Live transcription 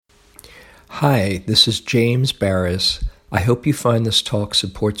Hi, this is James Baraz. I hope you find this talk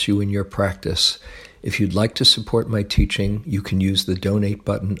supports you in your practice. If you'd like to support my teaching, you can use the donate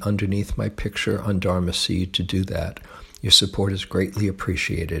button underneath my picture on Dharma Seed to do that. Your support is greatly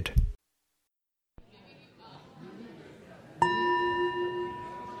appreciated.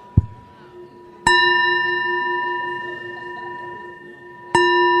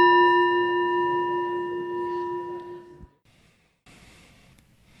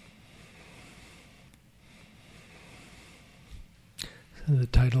 The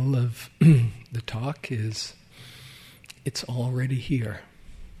title of the talk is It's Already Here.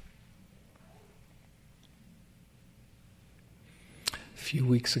 A few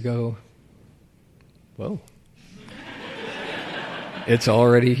weeks ago, it's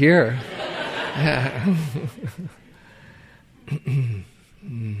already here. Yeah.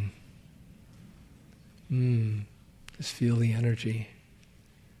 Just feel the energy.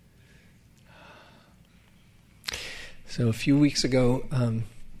 So a few weeks ago,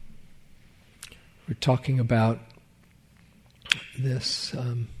 we're talking about this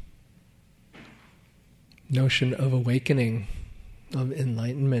notion of awakening, of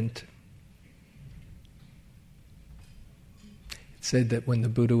enlightenment. It said that when the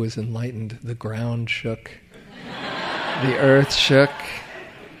Buddha was enlightened, the ground shook, the earth shook.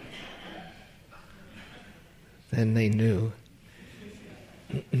 Then they knew.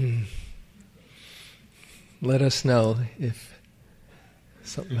 Let us know if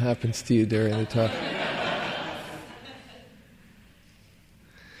something happens to you during the talk.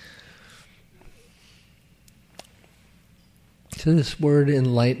 So this word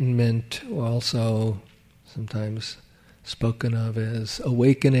enlightenment, also sometimes spoken of as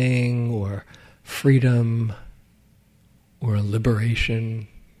awakening or freedom or liberation,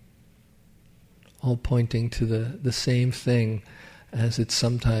 all pointing to the same thing as it's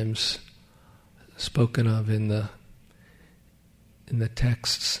sometimes spoken of in the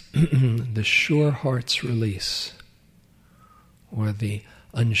texts, the sure heart's release, or the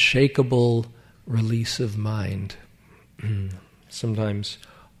unshakable release of mind. Sometimes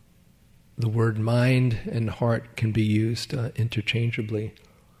the word mind and heart can be used interchangeably.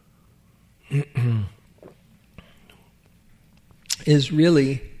 Is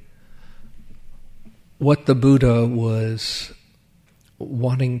really what the Buddha was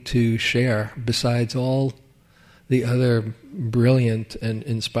wanting to share, besides all the other brilliant and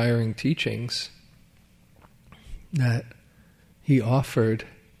inspiring teachings that he offered.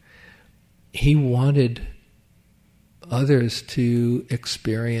 He wanted others to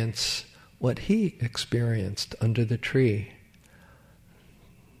experience what he experienced under the tree.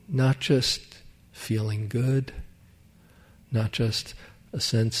 Not just feeling good, not just a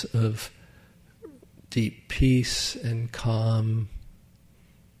sense of deep peace and calm,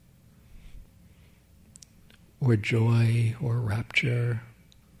 or joy or rapture,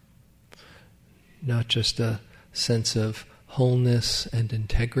 not just a sense of wholeness and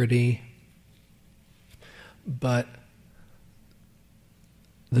integrity, but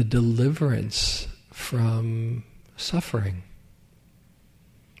the deliverance from suffering.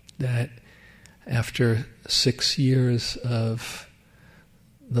 That after 6 years of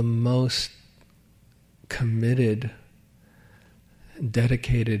the most committed,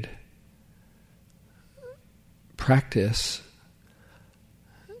 dedicated practice,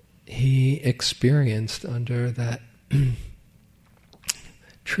 he experienced under that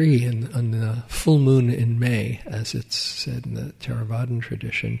tree on the full moon in May, as it's said in the Theravadan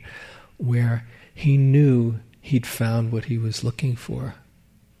tradition, where he knew he'd found what he was looking for,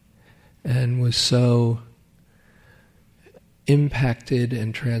 and was so impacted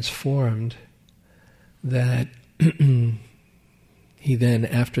and transformed that he then,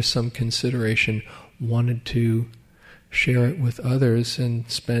 after some consideration, wanted to share it with others, and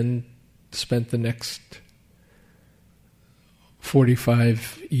spent the next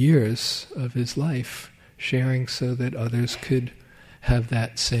 45 years of his life sharing, so that others could have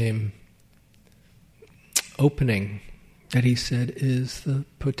that same opening that he said is the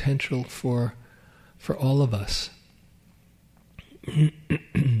potential for all of us. And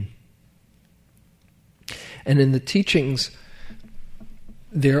in the teachings,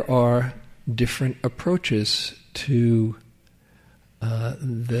 there are different approaches to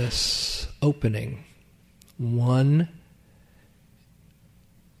this opening. One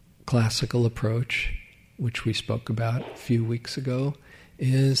classical approach, which we spoke about a few weeks ago,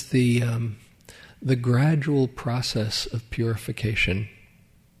 is the gradual process of purification,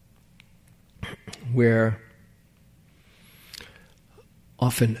 where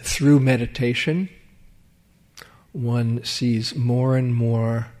often through meditation one sees more and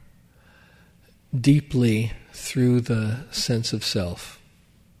more deeply through the sense of self,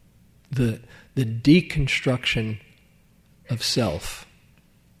 the deconstruction of self.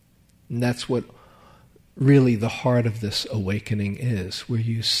 And that's what really the heart of this awakening is, where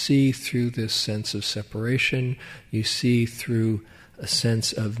you see through this sense of separation, you see through a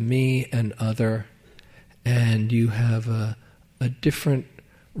sense of me and other, and you have a different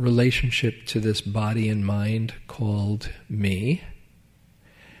relationship to this body and mind called me,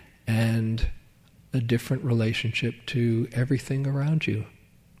 and a different relationship to everything around you,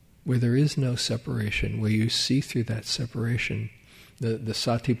 where there is no separation, where you see through that separation. The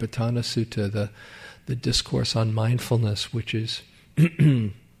Satipatthana Sutta, the discourse on mindfulness, which is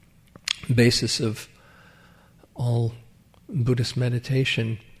basis of all Buddhist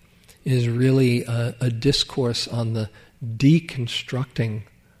meditation, is really a discourse on the deconstructing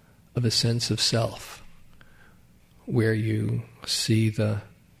of a sense of self, where you see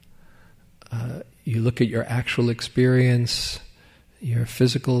you look at your actual experience, your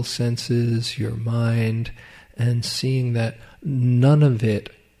physical senses, your mind, and seeing that none of it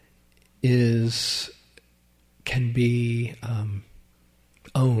can be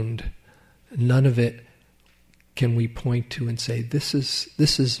owned. None of it can we point to and say, this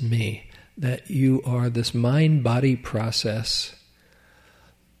is me. That you are this mind-body process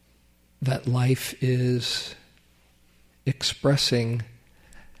that life is expressing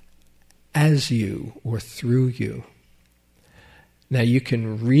as you or through you. Now you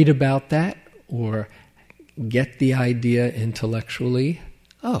can read about that or get the idea intellectually.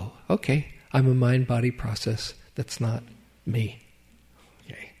 Oh, okay, I'm a mind-body process. That's not me.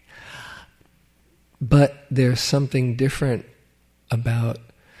 Okay. But there's something different about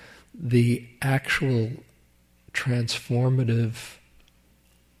the actual transformative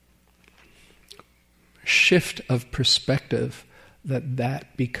shift of perspective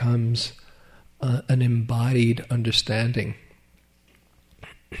that becomes an embodied understanding.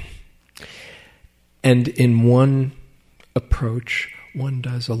 And in one approach, one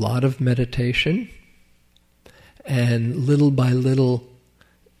does a lot of meditation, and little by little,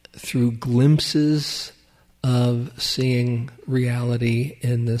 through glimpses of seeing reality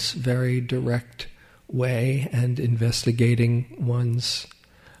in this very direct way and investigating one's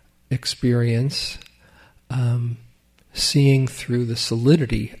experience, seeing through the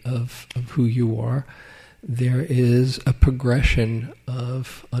solidity of who you are, there is a progression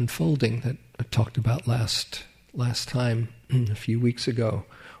of unfolding that I talked about last time, a few weeks ago,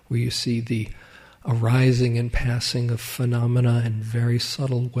 where you see the arising and passing of phenomena in very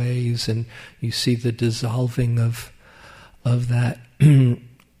subtle ways, and you see the dissolving of that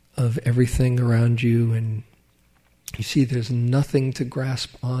of everything around you, and you see there's nothing to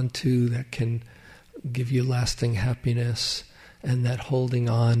grasp onto that can give you lasting happiness, and that holding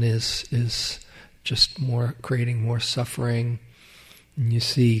on is just more creating more suffering. And you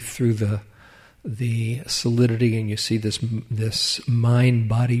see through the solidity, and you see this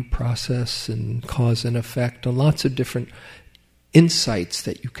mind-body process and cause and effect, and lots of different insights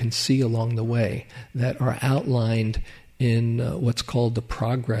that you can see along the way that are outlined in what's called the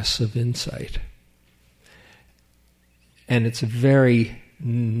progress of insight. And it's a very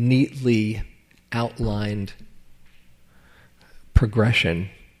neatly outlined progression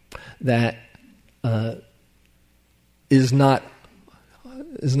that is not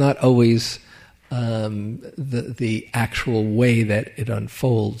always the actual way that it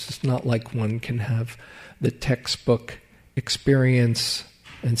unfolds. It's not like one can have the textbook experience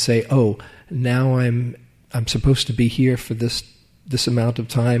and say, "Oh, now I'm supposed to be here for this amount of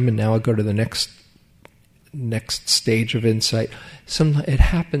time, and now I go to the next stage of insight." It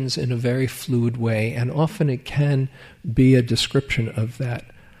happens in a very fluid way, and often it can be a description of that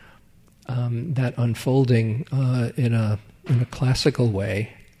unfolding in a classical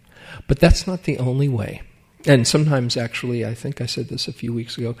way. But that's not the only way. And sometimes, actually, I think I said this a few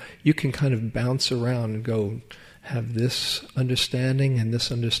weeks ago, you can kind of bounce around and go have this understanding and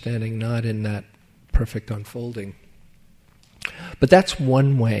this understanding not in that perfect unfolding. But that's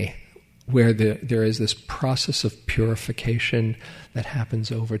one way where there is this process of purification that happens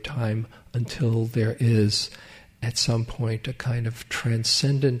over time until there is, at some point, a kind of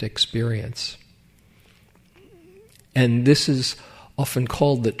transcendent experience. And this is often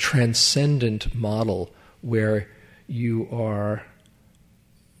called the transcendent model, where you are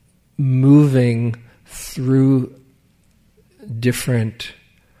moving through different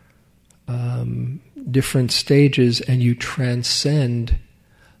stages, and you transcend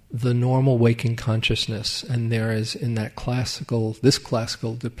the normal waking consciousness. And there is, in this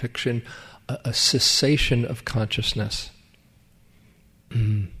classical depiction, a cessation of consciousness.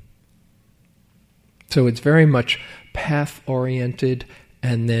 So it's very much path-oriented,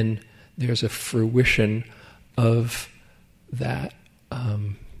 and then there's a fruition of that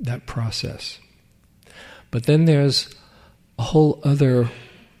that process. But then there's a whole other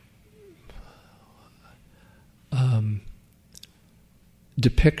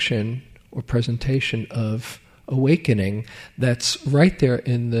depiction or presentation of awakening that's right there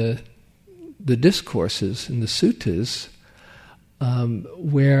in the discourses, in the suttas,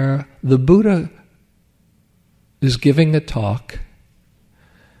 where the Buddha is giving a talk,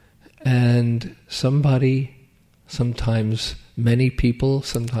 and somebody, sometimes many people,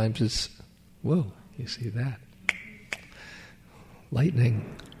 sometimes it's, whoa, you see that?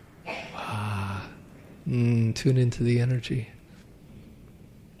 Lightning. Tune into the energy.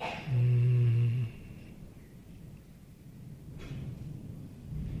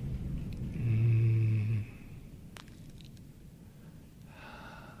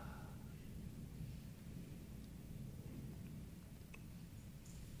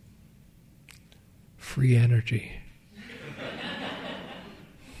 Free energy.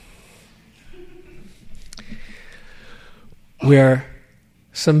 Where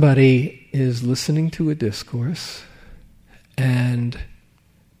somebody is listening to a discourse, and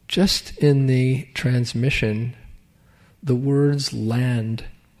just in the transmission, the words land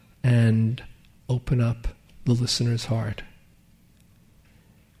and open up the listener's heart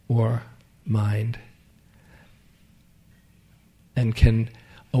or mind, and can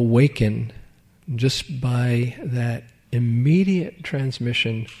awaken just by that immediate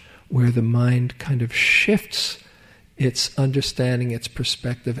transmission, where the mind kind of shifts its understanding, its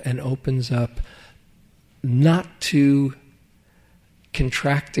perspective, and opens up not to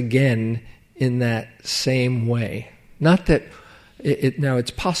contract again in that same way. Not that now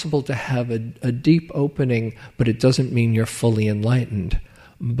it's possible to have a deep opening, but it doesn't mean you're fully enlightened.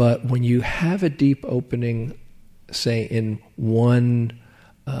 But when you have a deep opening, say in one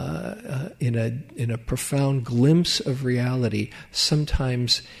in a profound glimpse of reality,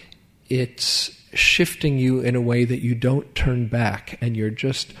 sometimes it's shifting you in a way that you don't turn back, and you're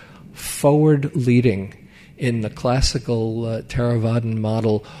just forward leading. In the classical Theravadan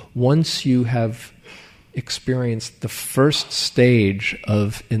model, once you have experienced the first stage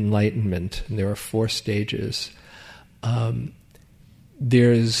of enlightenment, and there are 4 stages,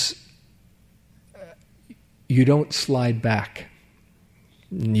 you don't slide back.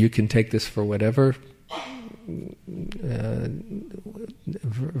 You can take this for whatever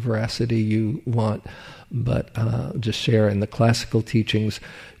veracity you want, but just share in the classical teachings,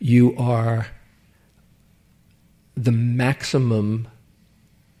 you are the maximum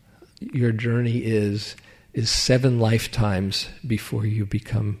your journey is 7 lifetimes before you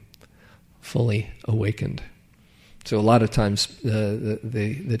become fully awakened. So a lot of times the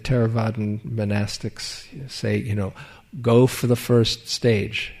Theravadan monastics say, go for the first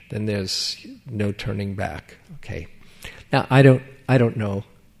stage, then there's no turning back. Okay. Now I don't know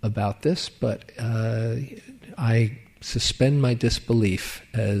about this, but I suspend my disbelief,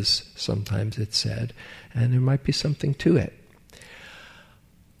 as sometimes it's said, and there might be something to it.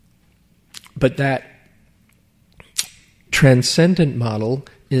 But that transcendent model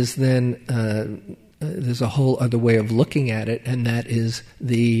is then, there's a whole other way of looking at it, and that is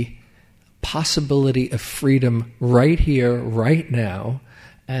the possibility of freedom right here, right now,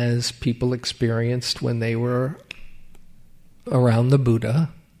 as people experienced when they were around the Buddha,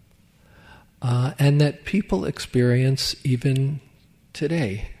 and that people experience even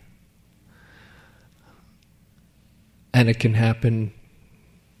today. And it can happen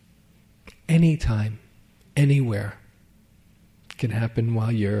anytime, anywhere. It can happen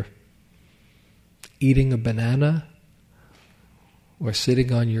while you're eating a banana, or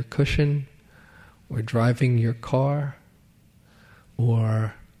sitting on your cushion, or driving your car,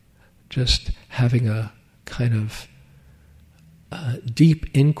 or just having a kind of deep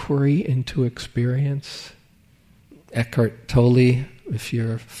inquiry into experience. Eckhart Tolle, if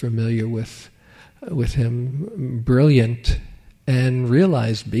you're familiar with him, brilliant and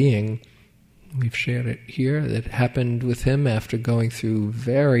realized being. We've shared it here. That happened with him after going through a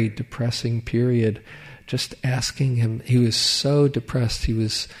very depressing period. Just asking him, he was so depressed, he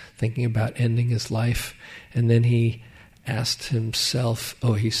was thinking about ending his life, and then he asked himself,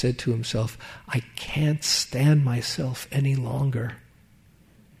 he said to himself, I can't stand myself any longer.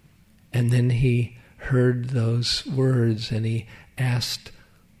 And then he heard those words, and he asked,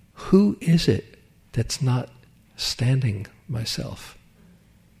 who is it that's not standing myself?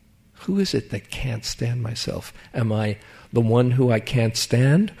 Who is it that can't stand myself? Am I the one who I can't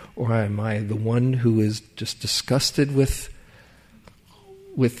stand, or am I the one who is just disgusted with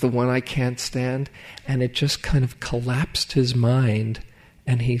with the one I can't stand, and it just kind of collapsed his mind,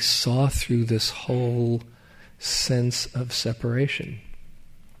 and he saw through this whole sense of separation.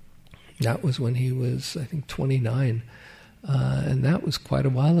 That was when he was, I think, 29, and that was quite a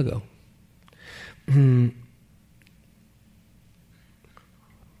while ago. And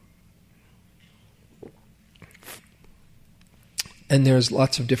there's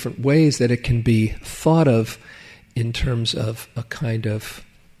lots of different ways that it can be thought of in terms of a kind of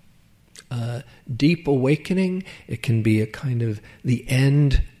deep awakening. It can be a kind of the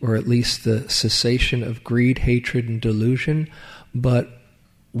end, or at least the cessation of greed, hatred, and delusion. But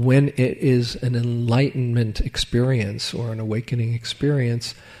when it is an enlightenment experience or an awakening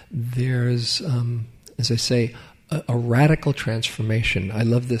experience, there's, as I say, a radical transformation. I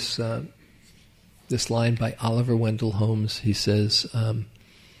love this this line by Oliver Wendell Holmes. He says,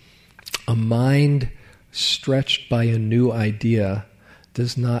 a mind stretched by a new idea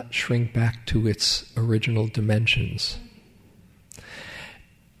does not shrink back to its original dimensions.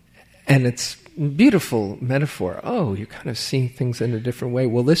 And it's a beautiful metaphor. Oh, you're kind of seeing things in a different way.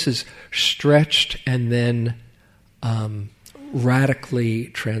 Well, this is stretched and then radically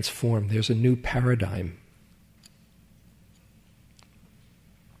transformed. There's a new paradigm.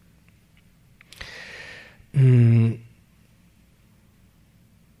 And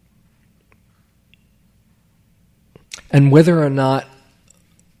whether or not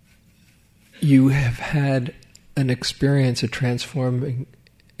you have had an experience, a transforming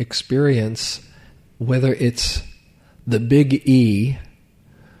experience, whether it's the big E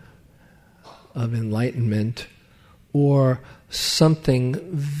of enlightenment or something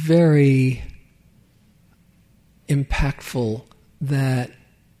very impactful that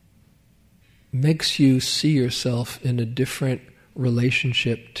makes you see yourself in a different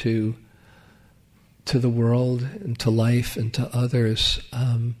relationship to the world and to life and to others,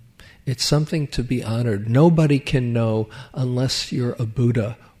 it's something to be honored. Nobody can know unless you're a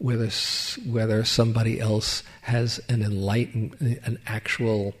Buddha whether somebody else has the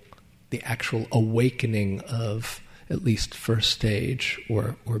actual awakening of at least first stage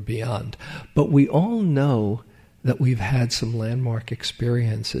or beyond. But we all know that we've had some landmark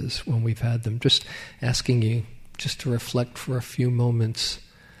experiences when we've had them. Just asking you just to reflect for a few moments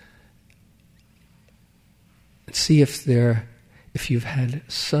and see if you've had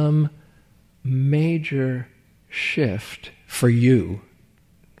some major shift for you,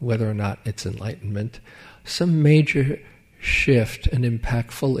 whether or not it's enlightenment, some major shift, an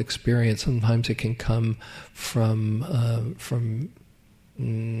impactful experience. Sometimes it can come from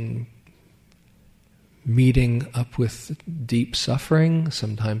meeting up with deep suffering.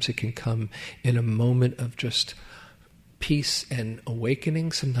 Sometimes it can come in a moment of just peace and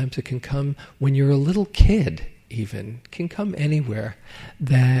awakening. Sometimes it can come when you're a little kid, even. It can come anywhere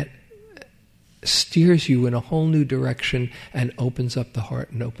that steers you in a whole new direction and opens up the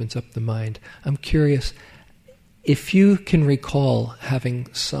heart and opens up the mind. I'm curious if you can recall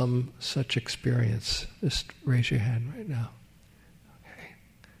having some such experience. Just raise your hand right now. Okay.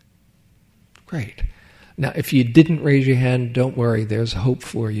 Great. Now, if you didn't raise your hand, don't worry. There's hope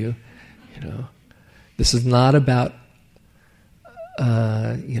for you. This is not about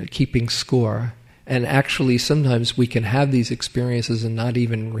keeping score. And actually, sometimes we can have these experiences and not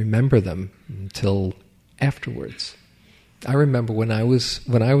even remember them until afterwards. I remember when I was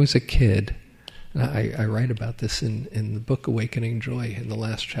a kid. And I write about this in the book Awakening Joy in the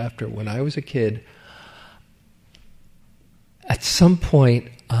last chapter. When I was a kid, at some point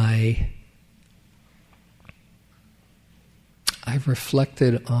I've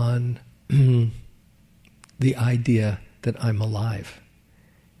reflected on the idea that I'm alive.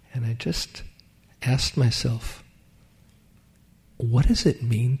 And I just asked myself, what does it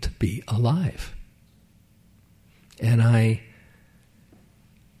mean to be alive? And I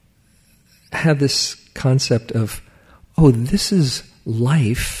had this concept of, this is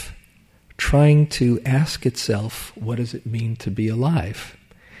life trying to ask itself, what does it mean to be alive?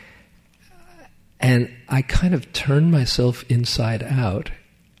 And I kind of turned myself inside out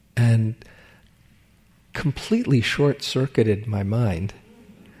and completely short-circuited my mind.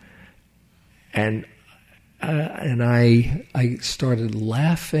 And I started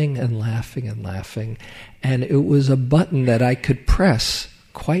laughing and laughing and laughing. And it was a button that I could press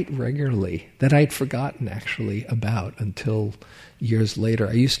quite regularly that I'd forgotten actually about until years later.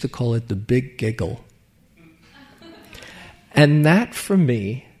 I used to call it the big giggle. And that for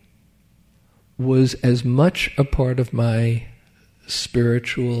me was as much a part of my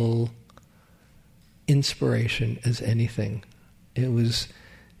spiritual inspiration as anything. It was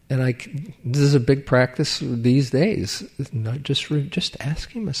this is a big practice these days. Not just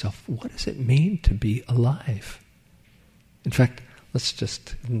asking myself, what does it mean to be alive? In fact, let's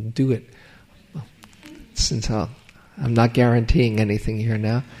just do it. Well, since I'm not guaranteeing anything here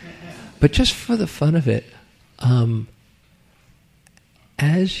now, but just for the fun of it,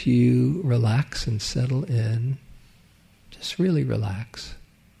 as you relax and settle in, just really relax.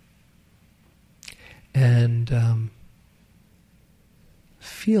 And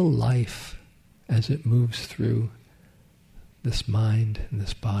feel life as it moves through this mind and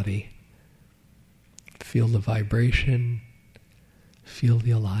this body. Feel the vibration, feel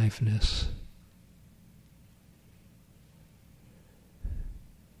the aliveness.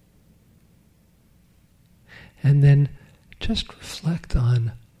 And then just reflect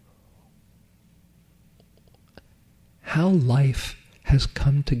on how life has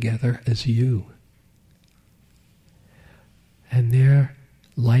come together as you. And there,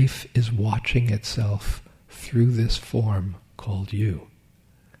 life is watching itself through this form called you.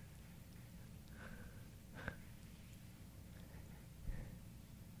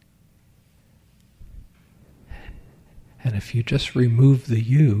 And if you just remove the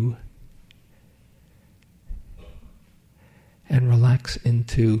you and relax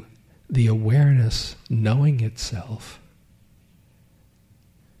into the awareness knowing itself,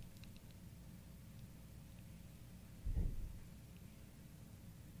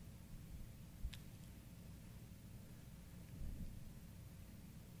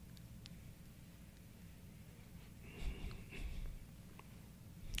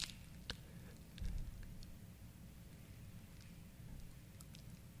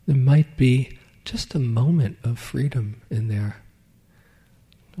 there might be just a moment of freedom in there.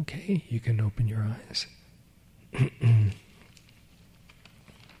 Okay, you can open your eyes.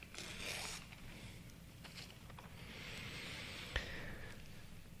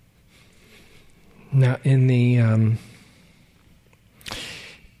 Now, in the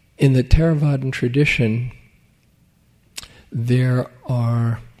Theravadan tradition, there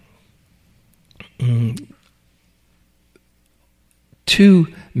are two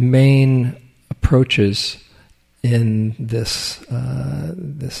main approaches in this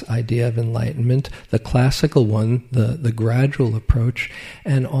idea of enlightenment. The classical one, the gradual approach,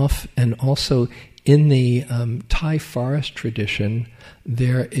 and also in the Thai forest tradition,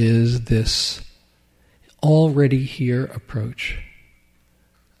 there is this already here approach,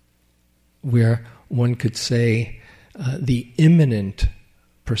 where one could say the immanent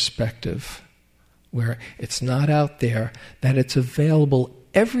perspective, where it's not out there, that it's available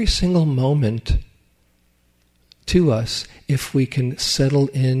every single moment to us if we can settle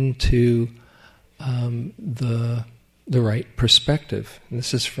into the right perspective. And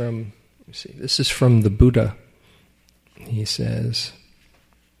this is from the Buddha. He says,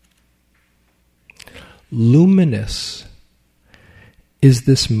 "Luminous is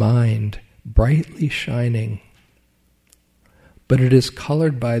this mind, brightly shining, but it is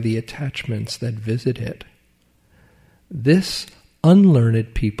colored by the attachments that visit it. This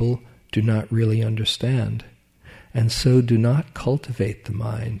unlearned people do not really understand, and so do not cultivate the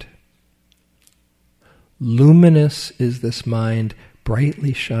mind. Luminous is this mind,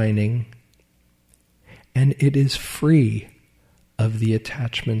 brightly shining, and it is free of the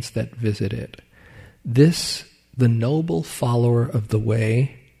attachments that visit it. This, the noble follower of the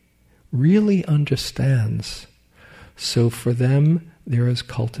way, really understands. So for them, there is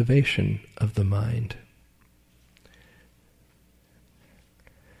cultivation of the mind."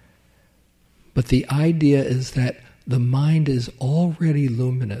 But the idea is that the mind is already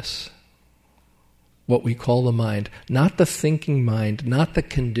luminous, what we call the mind. Not the thinking mind, not the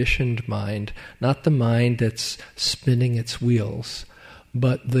conditioned mind, not the mind that's spinning its wheels,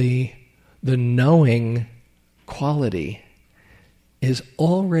 but the knowing quality is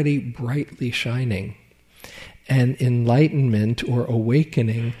already brightly shining. And enlightenment or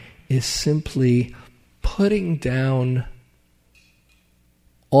awakening is simply putting down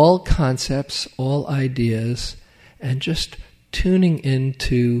all concepts, all ideas, and just tuning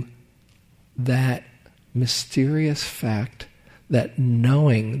into that mysterious fact, that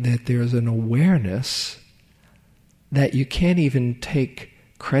knowing that there's an awareness that you can't even take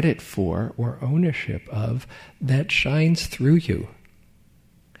credit for or ownership of, that shines through you.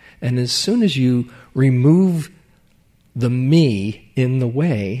 And as soon as you remove the me in the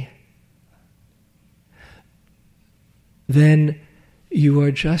way, then you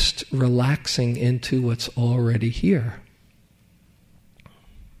are just relaxing into what's already here.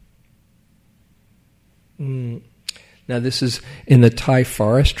 Now this is in the Thai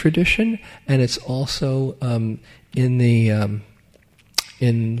forest tradition, and it's also in the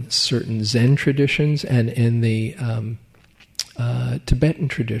in certain Zen traditions and in the Tibetan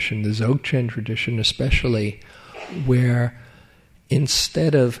tradition, the Dzogchen tradition especially, where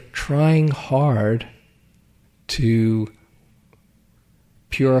instead of trying hard to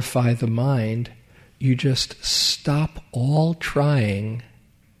purify the mind, you just stop all trying,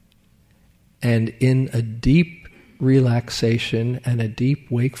 and in a deep relaxation and a deep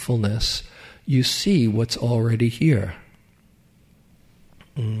wakefulness, you see what's already here.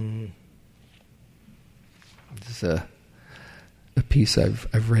 This is a piece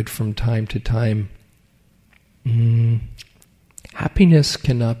I've read from time to time. Happiness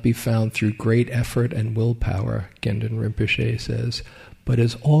cannot be found through great effort and willpower, Gendon Rinpoche says, but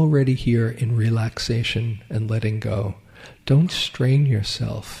is already here in relaxation and letting go. Don't strain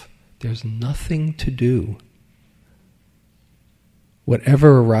yourself. There's nothing to do.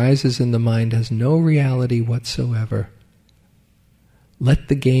 Whatever arises in the mind has no reality whatsoever. Let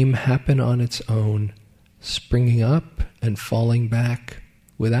the game happen on its own, springing up and falling back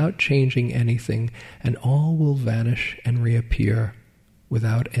without changing anything, and all will vanish and reappear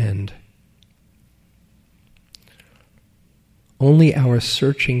without end. Only our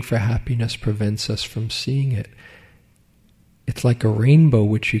searching for happiness prevents us from seeing it. It's like a rainbow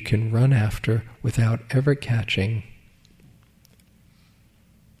which you can run after without ever catching.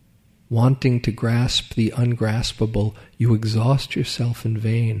 Wanting to grasp the ungraspable, you exhaust yourself in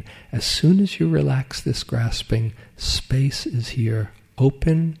vain. As soon as you relax this grasping, space is here,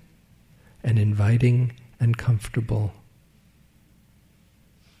 open and inviting and comfortable.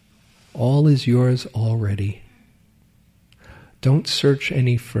 All is yours already. Don't search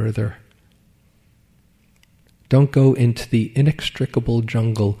any further. Don't go into the inextricable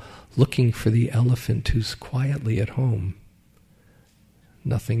jungle looking for the elephant who's quietly at home.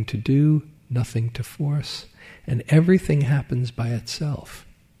 Nothing to do, nothing to force, and everything happens by itself.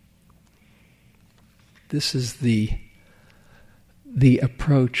 This is the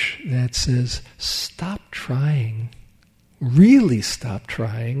approach that says, stop trying, really stop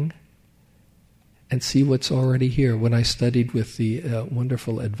trying, and see what's already here. When I studied with the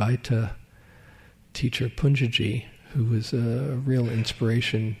wonderful Advaita teacher Punjaji, who was a real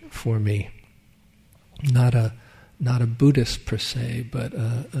inspiration for me, not a Buddhist per se, but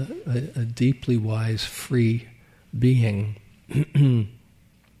a deeply wise, free being.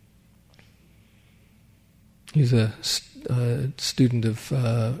 He's a student of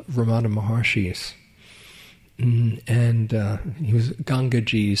Ramana Maharshi's, and he was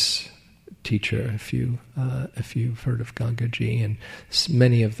Gangaji's teacher. If you've heard of Gangaji, and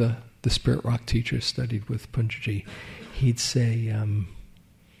many of the Spirit Rock teachers studied with Punjaji, he'd say,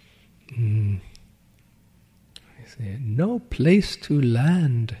 no place to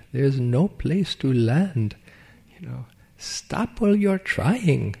land. There's no place to land. Stop while you're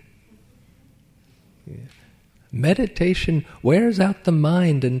trying. Yeah. Meditation wears out the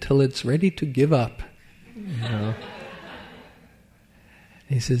mind until it's ready to give up.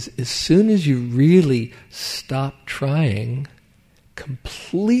 He says, as soon as you really stop trying,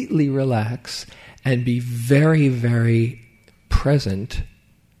 completely relax, and be very, very present,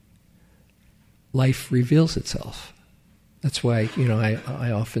 life reveals itself. That's why,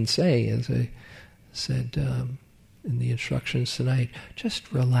 I often say, as I said in the instructions tonight,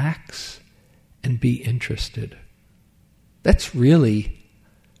 just relax and be interested. That's really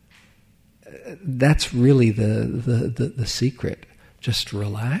the secret. Just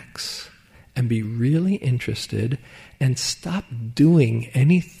relax and be really interested, and stop doing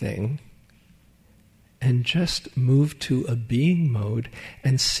anything, and just move to a being mode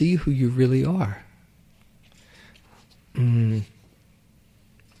and see who you really are. I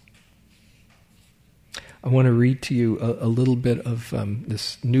want to read to you a little bit of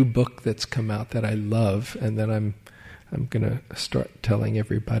this new book that's come out that I love, and that I'm going to start telling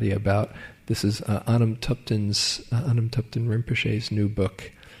everybody about. This is Anam Thupten Rinpoche's new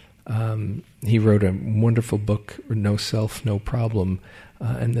book. He wrote a wonderful book, No Self, No Problem,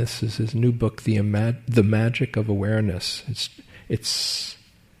 and this is his new book, The Magic of Awareness. I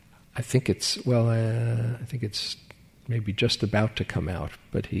think it's maybe just about to come out,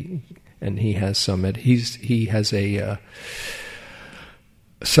 but he has some. He has a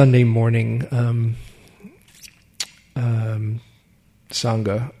Sunday morning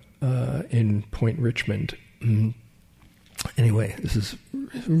Sangha in Point Richmond. Anyway, this is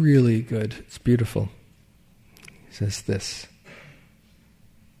really good. It's beautiful. He says this.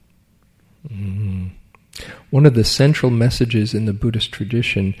 One of the central messages in the Buddhist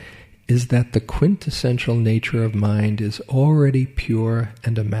tradition is that the quintessential nature of mind is already pure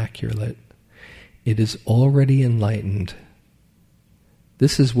and immaculate. It is already enlightened.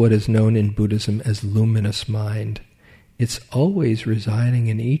 This is what is known in Buddhism as luminous mind. It's always residing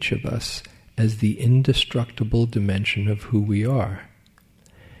in each of us as the indestructible dimension of who we are.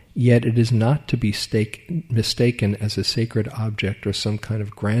 Yet it is not to be mistaken as a sacred object or some kind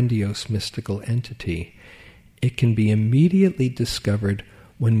of grandiose mystical entity. It can be immediately discovered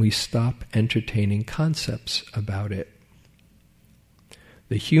when we stop entertaining concepts about it.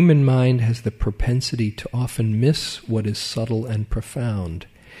 The human mind has the propensity to often miss what is subtle and profound.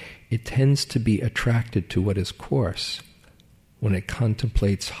 It tends to be attracted to what is coarse. When it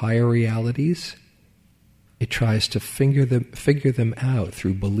contemplates higher realities, it tries to figure them out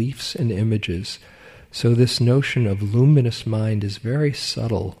through beliefs and images. So this notion of luminous mind is very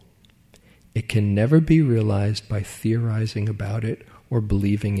subtle. It can never be realized by theorizing about it or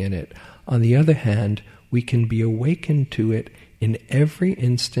believing in it. On the other hand, we can be awakened to it in every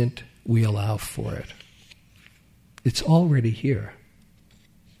instant we allow for it. It's already here.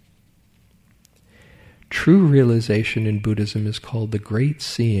 True realization in Buddhism is called the Great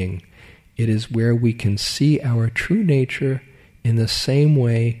Seeing. It is where we can see our true nature in the same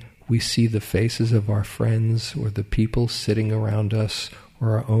way we see the faces of our friends or the people sitting around us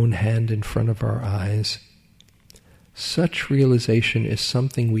or our own hand in front of our eyes. Such realization is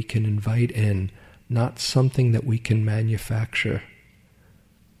something we can invite in, not something that we can manufacture.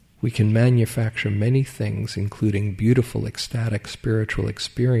 We can manufacture many things, including beautiful, ecstatic, spiritual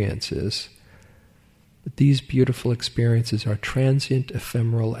experiences. But these beautiful experiences are transient,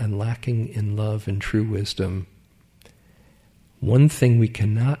 ephemeral, and lacking in love and true wisdom. One thing we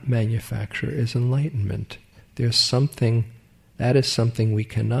cannot manufacture is enlightenment. That is something we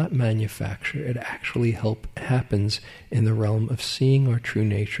cannot manufacture. It actually happens in the realm of seeing our true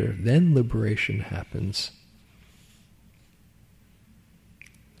nature. Then liberation happens.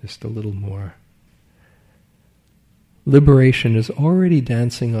 Just a little more. Liberation is already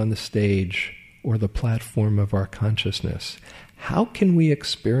dancing on the stage or the platform of our consciousness. How can we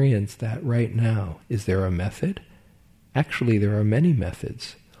experience that right now? Is there a method? Actually, there are many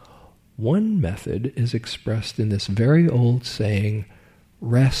methods. One method is expressed in this very old saying,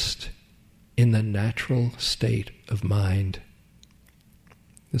 rest in the natural state of mind.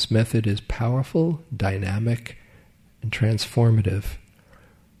 This method is powerful, dynamic, and transformative.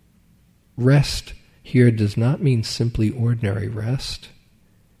 Rest here does not mean simply ordinary rest.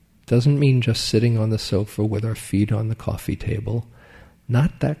 It doesn't mean just sitting on the sofa with our feet on the coffee table.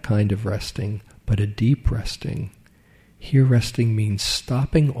 Not that kind of resting, but a deep resting. Here resting means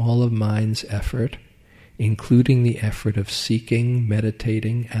stopping all of mind's effort, including the effort of seeking,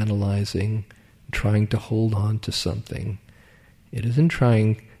 meditating, analyzing, trying to hold on to something. It isn't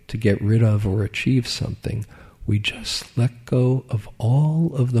trying to get rid of or achieve something. We just let go of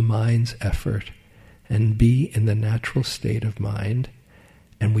all of the mind's effort and be in the natural state of mind,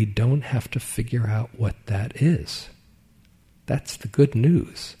 and we don't have to figure out what that is. That's the good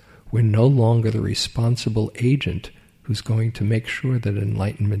news. We're no longer the responsible agent who's going to make sure that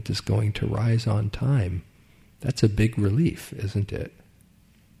enlightenment is going to rise on time. That's a big relief, isn't it?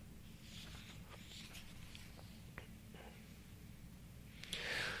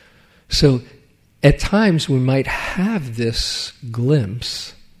 So, at times we might have this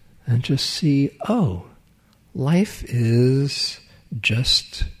glimpse and just see, oh, life is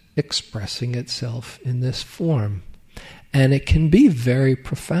just expressing itself in this form. And it can be very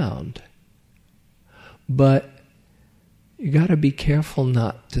profound. But you got to be careful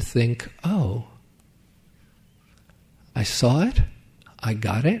not to think, oh, I saw it, I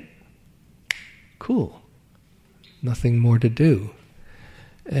got it, cool, nothing more to do.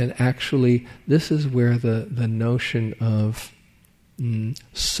 And actually, this is where the notion of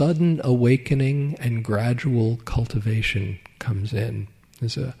sudden awakening and gradual cultivation comes in.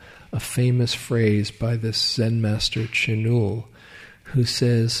 There's a famous phrase by this Zen master Chinul, who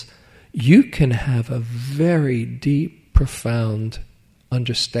says, you can have a very deep, profound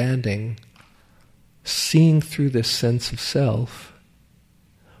understanding, seeing through this sense of self,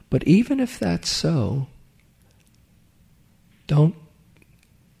 but even if that's so, don't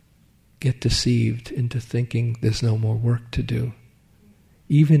get deceived into thinking there's no more work to do.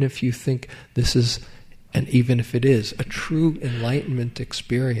 Even if you think this is, and even if it is, a true enlightenment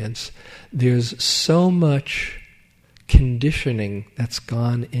experience, there's so much conditioning that's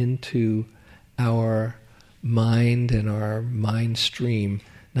gone into our mind and our mind stream,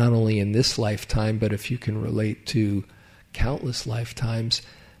 not only in this lifetime, but if you can relate to countless lifetimes,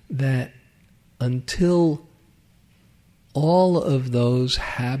 that until all of those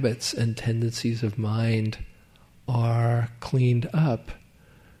habits and tendencies of mind are cleaned up,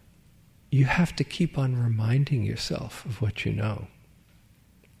 you have to keep on reminding yourself of what you know.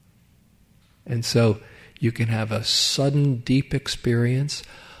 And so you can have a sudden, deep experience,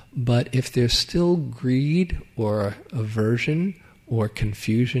 but if there's still greed or aversion or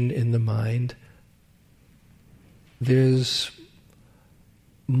confusion in the mind, there's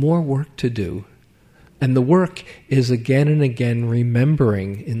more work to do. And the work is again and again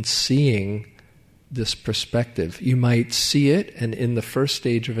remembering and seeing this perspective. You might see it, and in the first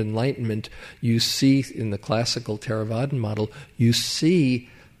stage of enlightenment, you see, in the classical Theravadan model, you see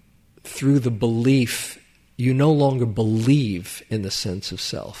through the belief, you no longer believe in the sense of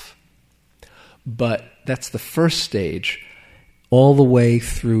self. But that's the first stage, all the way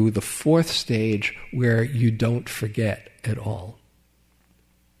through the fourth stage where you don't forget at all.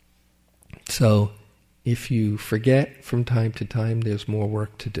 So, if you forget from time to time, there's more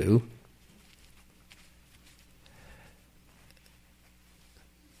work to do.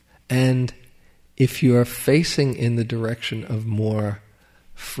 And if you are facing in the direction of more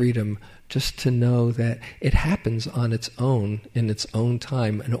freedom, just to know that it happens on its own, in its own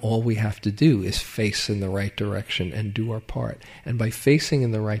time, and all we have to do is face in the right direction and do our part. And by facing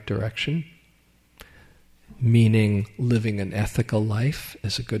in the right direction, meaning living an ethical life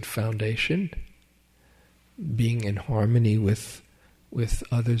as a good foundation, being in harmony with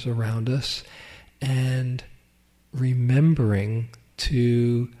others around us, and remembering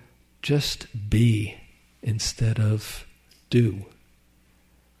to just be instead of do.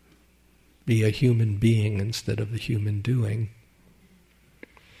 Be a human being instead of a human doing.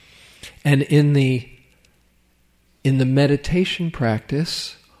 And in the meditation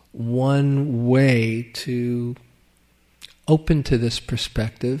practice, one way to open to this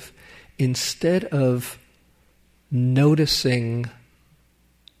perspective, instead of noticing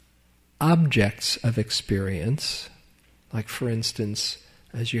objects of experience, like for instance,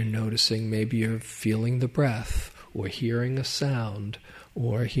 as you're noticing, maybe you're feeling the breath, or hearing a sound,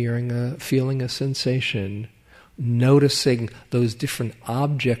 or feeling a sensation, noticing those different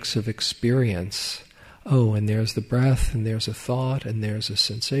objects of experience. Oh, and there's the breath, and there's a thought, and there's a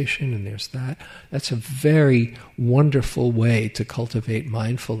sensation, and there's that. That's a very wonderful way to cultivate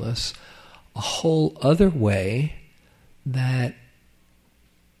mindfulness. A whole other way that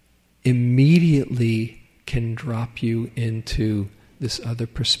immediately can drop you into this other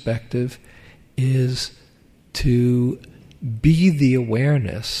perspective is to be the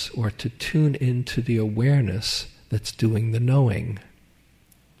awareness, or to tune into the awareness that's doing the knowing.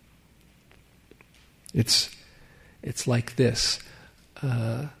 It's like this.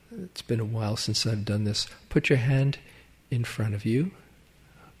 It's been a while since I've done this. Put your hand in front of you,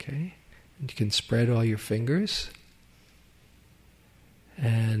 okay? And you can spread all your fingers.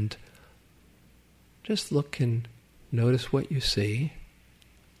 And just look and notice what you see.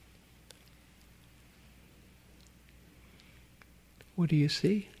 What do you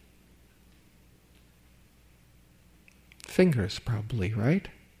see? Fingers, probably, right?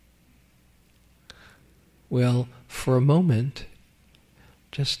 Well, for a moment,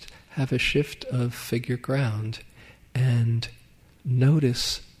 just have a shift of figure ground and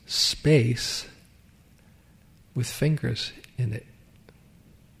notice space with fingers in it.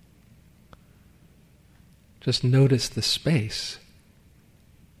 Just notice the space.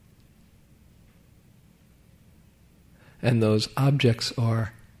 And those objects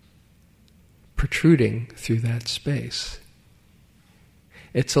are protruding through that space.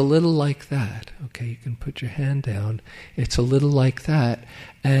 It's a little like that. Okay, you can put your hand down. It's a little like that,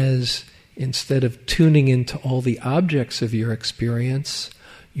 as instead of tuning into all the objects of your experience,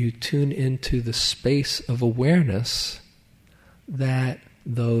 you tune into the space of awareness that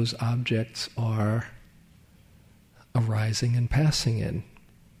those objects are arising and passing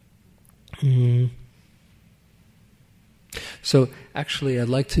in. So actually, I'd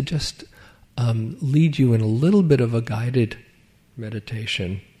like to just lead you in a little bit of a guided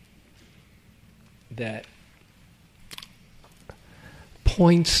meditation that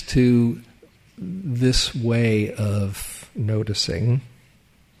points to this way of noticing.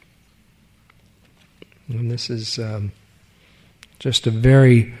 And this is just a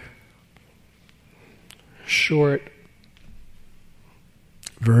very short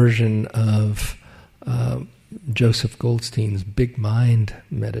version of Joseph Goldstein's Big Mind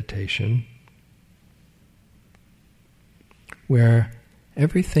meditation, where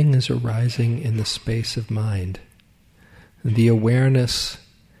everything is arising in the space of mind. The awareness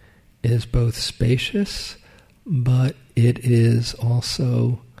is both spacious, but it is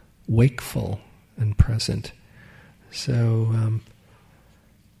also wakeful and present. So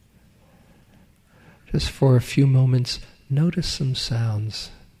just for a few moments, notice some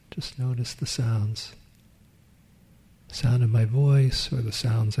sounds. Just notice the sounds. The sound of my voice or the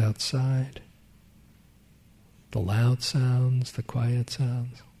sounds outside. the loud sounds, the quiet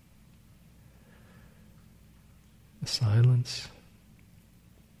sounds, the silence.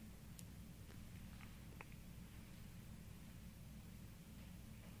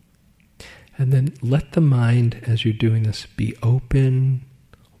 And then let the mind, as you're doing this, be open,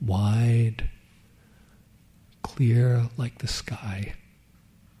 wide, clear like the sky.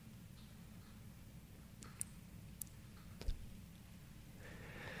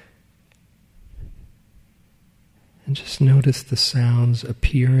 And just notice the sounds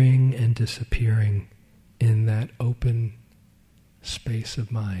appearing and disappearing in that open space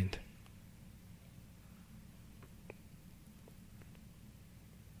of mind.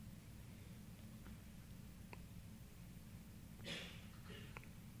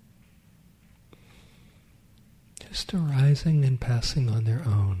 Just arising and passing on their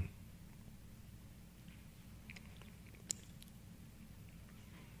own.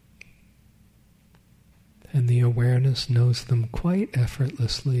 And the awareness knows them quite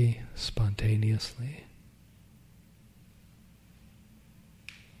effortlessly, spontaneously.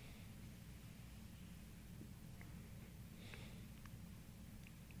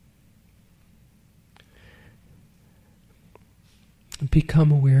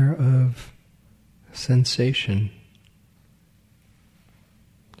 Become aware of sensation.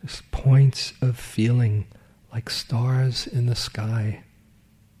 Just points of feeling like stars in the sky.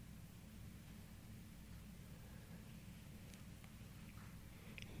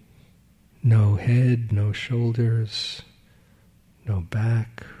 No head, no shoulders, no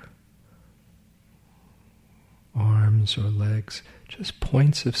back, arms or legs, just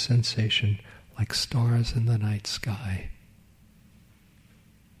points of sensation like stars in the night sky.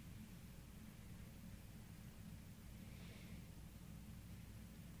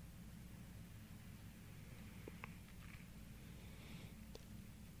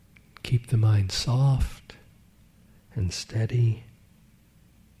 Keep the mind soft and steady,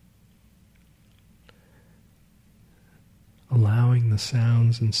 allowing the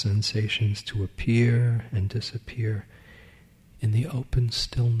sounds and sensations to appear and disappear in the open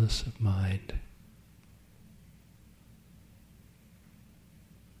stillness of mind.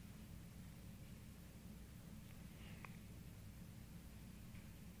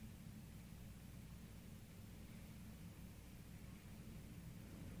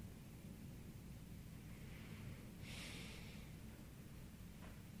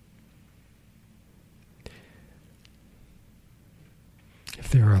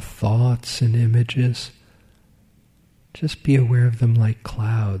 If there are thoughts and images, just be aware of them like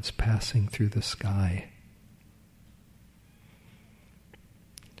clouds passing through the sky.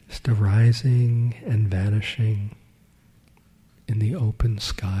 Just arising and vanishing in the open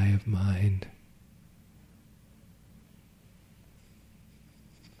sky of mind.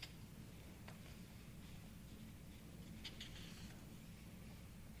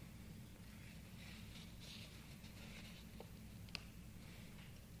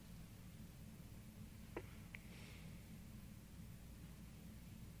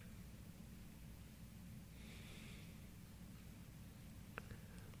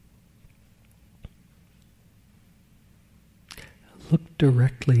 Look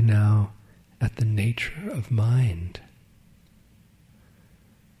directly now at the nature of mind,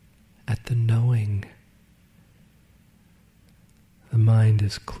 at the knowing. The mind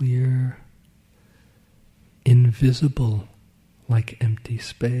is clear, invisible like empty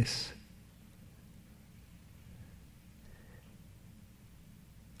space.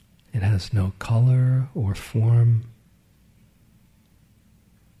 It has no color or form.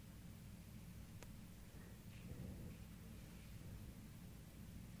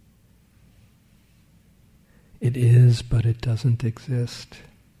 It is, but it doesn't exist.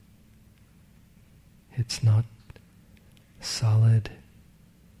 It's not solid.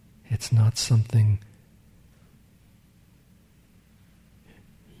 It's not something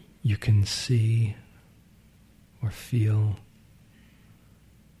you can see or feel.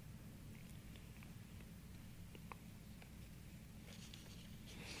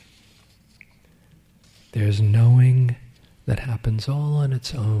 There's knowing that happens all on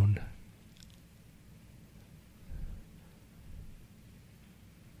its own.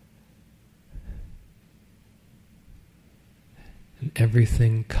 And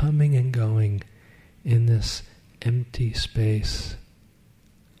everything coming and going in this empty space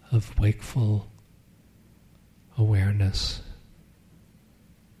of wakeful awareness.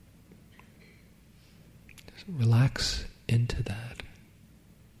 Just relax into that.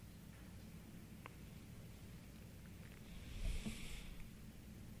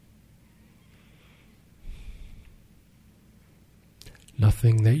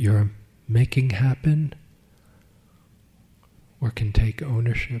 Nothing that you're making happen, or can take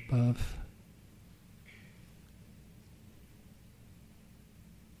ownership of.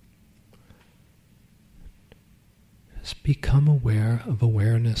 Just become aware of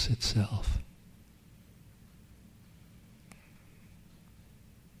awareness itself.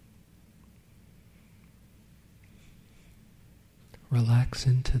 Relax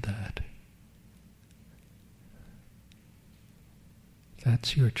into that.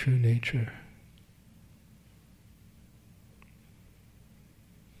 That's your true nature.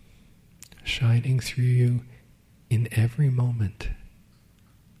 Shining through you in every moment.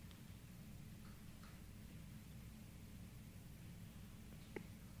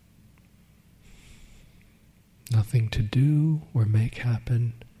 Nothing to do or make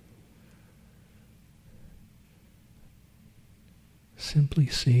happen. Simply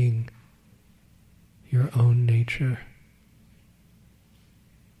seeing your own nature,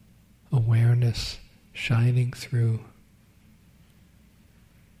 awareness shining through.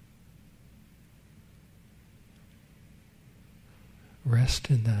 Rest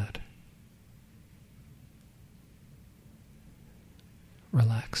in that.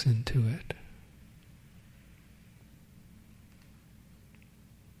 Relax into it.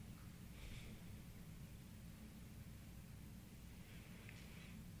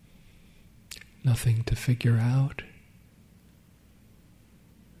 Nothing to figure out.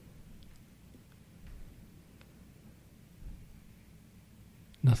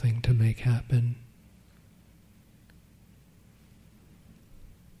 Nothing to make happen.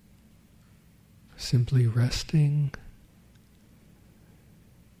 Simply resting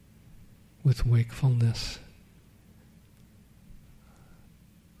with wakefulness.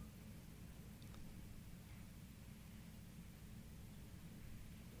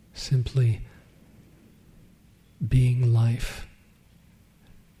 Simply being life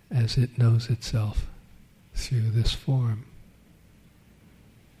as it knows itself through this form.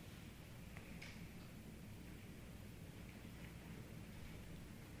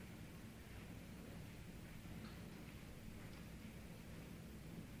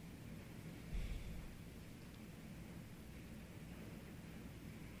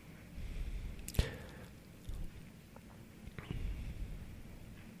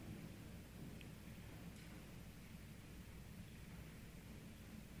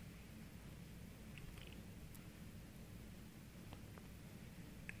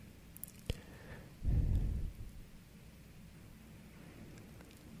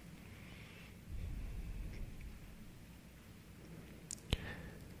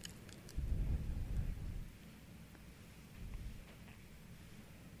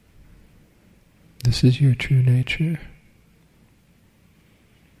 This is your true nature,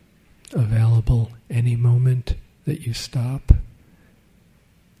 available any moment that you stop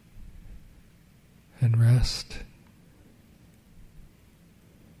and rest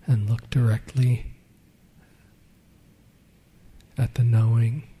and look directly at the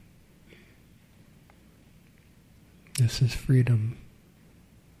knowing. This is freedom.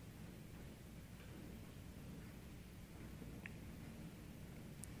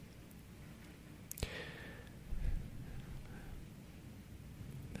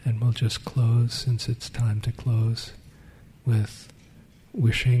 And we'll just close, since it's time to close, with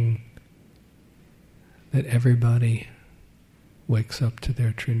wishing that everybody wakes up to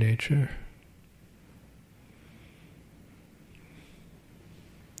their true nature.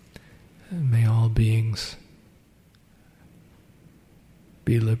 And may all beings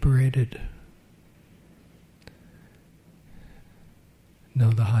be liberated,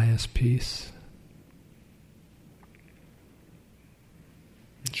 know the highest peace,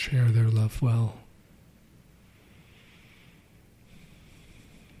 share their love well.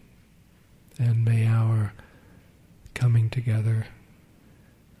 And may our coming together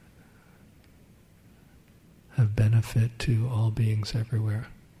have benefit to all beings everywhere.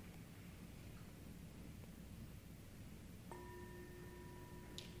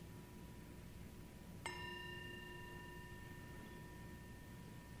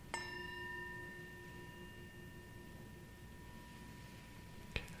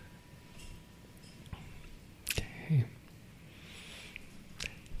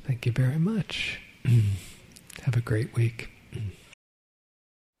 Thank you very much. Have a great week.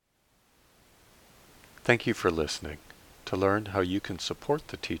 Thank you for listening. To learn how you can support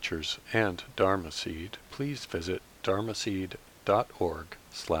the teachers and Dharma Seed, please visit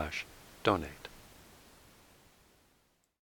dharmaseed.org/donate.